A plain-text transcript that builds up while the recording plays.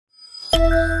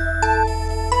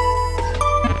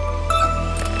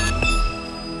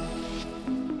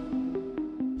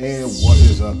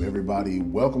up, everybody?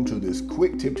 Welcome to this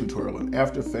quick tip tutorial in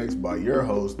After Effects by your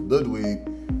host, the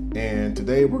Dweeb. And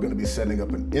today we're going to be setting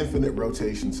up an infinite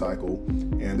rotation cycle.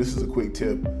 And this is a quick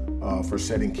tip for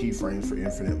setting keyframes for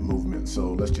infinite movement.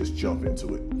 So let's just jump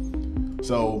into it.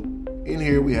 So in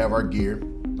here we have our gear,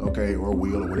 okay, or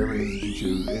wheel, or whatever it is you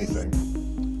choose, anything.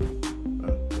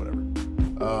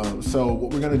 Whatever. So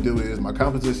what we're going to do is my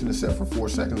composition is set for 4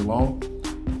 seconds long.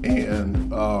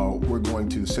 And we're going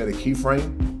to set a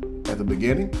keyframe at the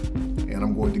beginning, and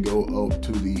I'm going to go up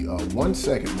to the 1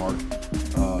 second mark,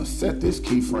 set this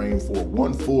keyframe for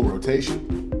 1 full rotation.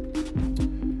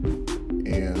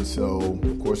 And so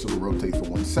of course it'll rotate for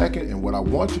 1 second, and what I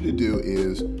want you to do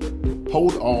is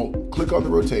hold Alt, click on the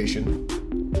rotation,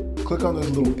 click on this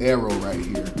little arrow right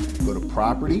here, go to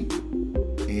property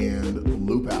and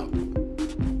loop out.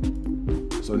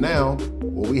 So now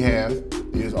what we have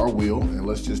is our wheel, and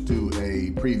let's just do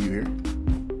a preview here.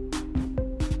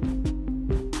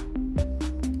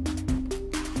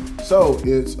 So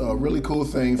it's a really cool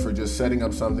thing for just setting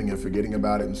up something and forgetting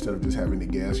about it instead of just having to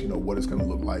guess, what it's going to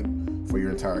look like for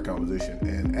your entire composition.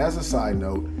 And as a side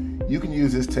note, you can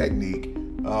use this technique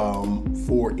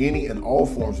for any and all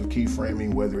forms of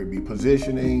keyframing, whether it be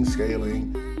positioning,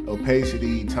 scaling,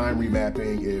 opacity, time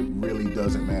remapping. It really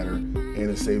doesn't matter, and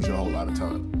it saves you a whole lot of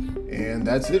time. And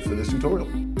that's it for this tutorial.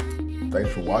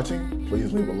 Thanks for watching.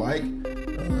 Please leave a like.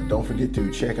 Don't forget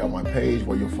to check out my page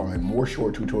where you'll find more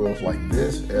short tutorials like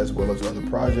this, as well as other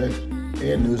projects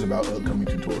and news about upcoming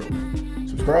tutorials.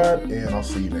 Subscribe, and I'll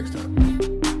see you next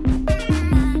time.